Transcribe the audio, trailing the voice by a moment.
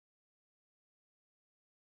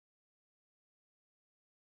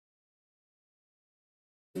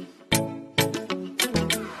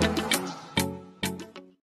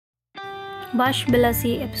Baş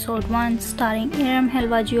Belasi Episode 1, starring İrem,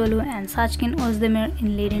 Helvacıoğlu and Seçkin Özdemir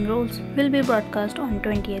in leading roles, will be broadcast on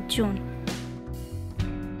 20th June.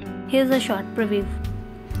 Here's a short preview.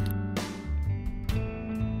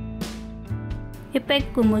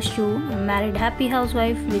 İpek Gümüşçü, a married happy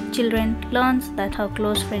housewife with children, learns that her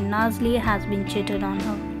close friend Nazli has been cheated on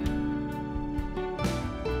her.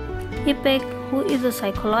 İpek, who is a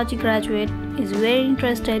psychology graduate, is very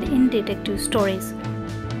interested in detective stories.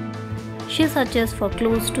 She searches for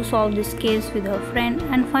clues to solve this case with her friend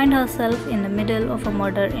and finds herself in the middle of a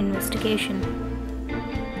murder investigation.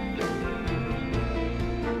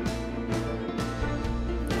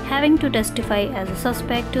 Having to testify as a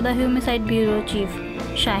suspect to the Homicide Bureau Chief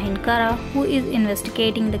Şahin Kara, who is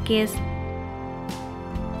investigating the case,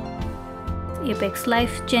 İpek's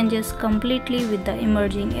life changes completely with the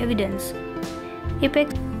emerging evidence.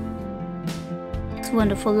 İpek's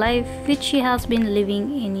wonderful life, which she has been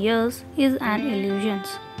living in years, is an illusion.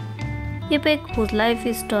 İpek, whose life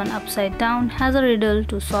is turned upside down, has a riddle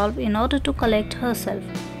to solve in order to collect herself.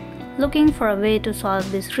 Looking for a way to solve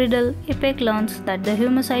this riddle, İpek learns that the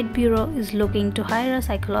Homicide Bureau is looking to hire a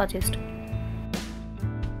psychologist.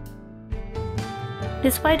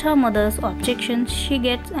 Despite her mother's objections, she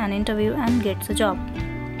gets an interview and gets a job.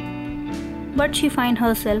 But she finds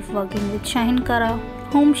herself working with Şahin Kara,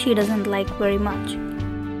 whom she doesn't like very much.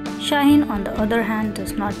 Şahin, on the other hand,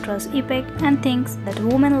 does not trust İpek and thinks that a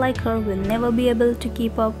woman like her will never be able to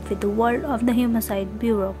keep up with the world of the Homicide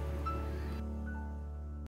Bureau.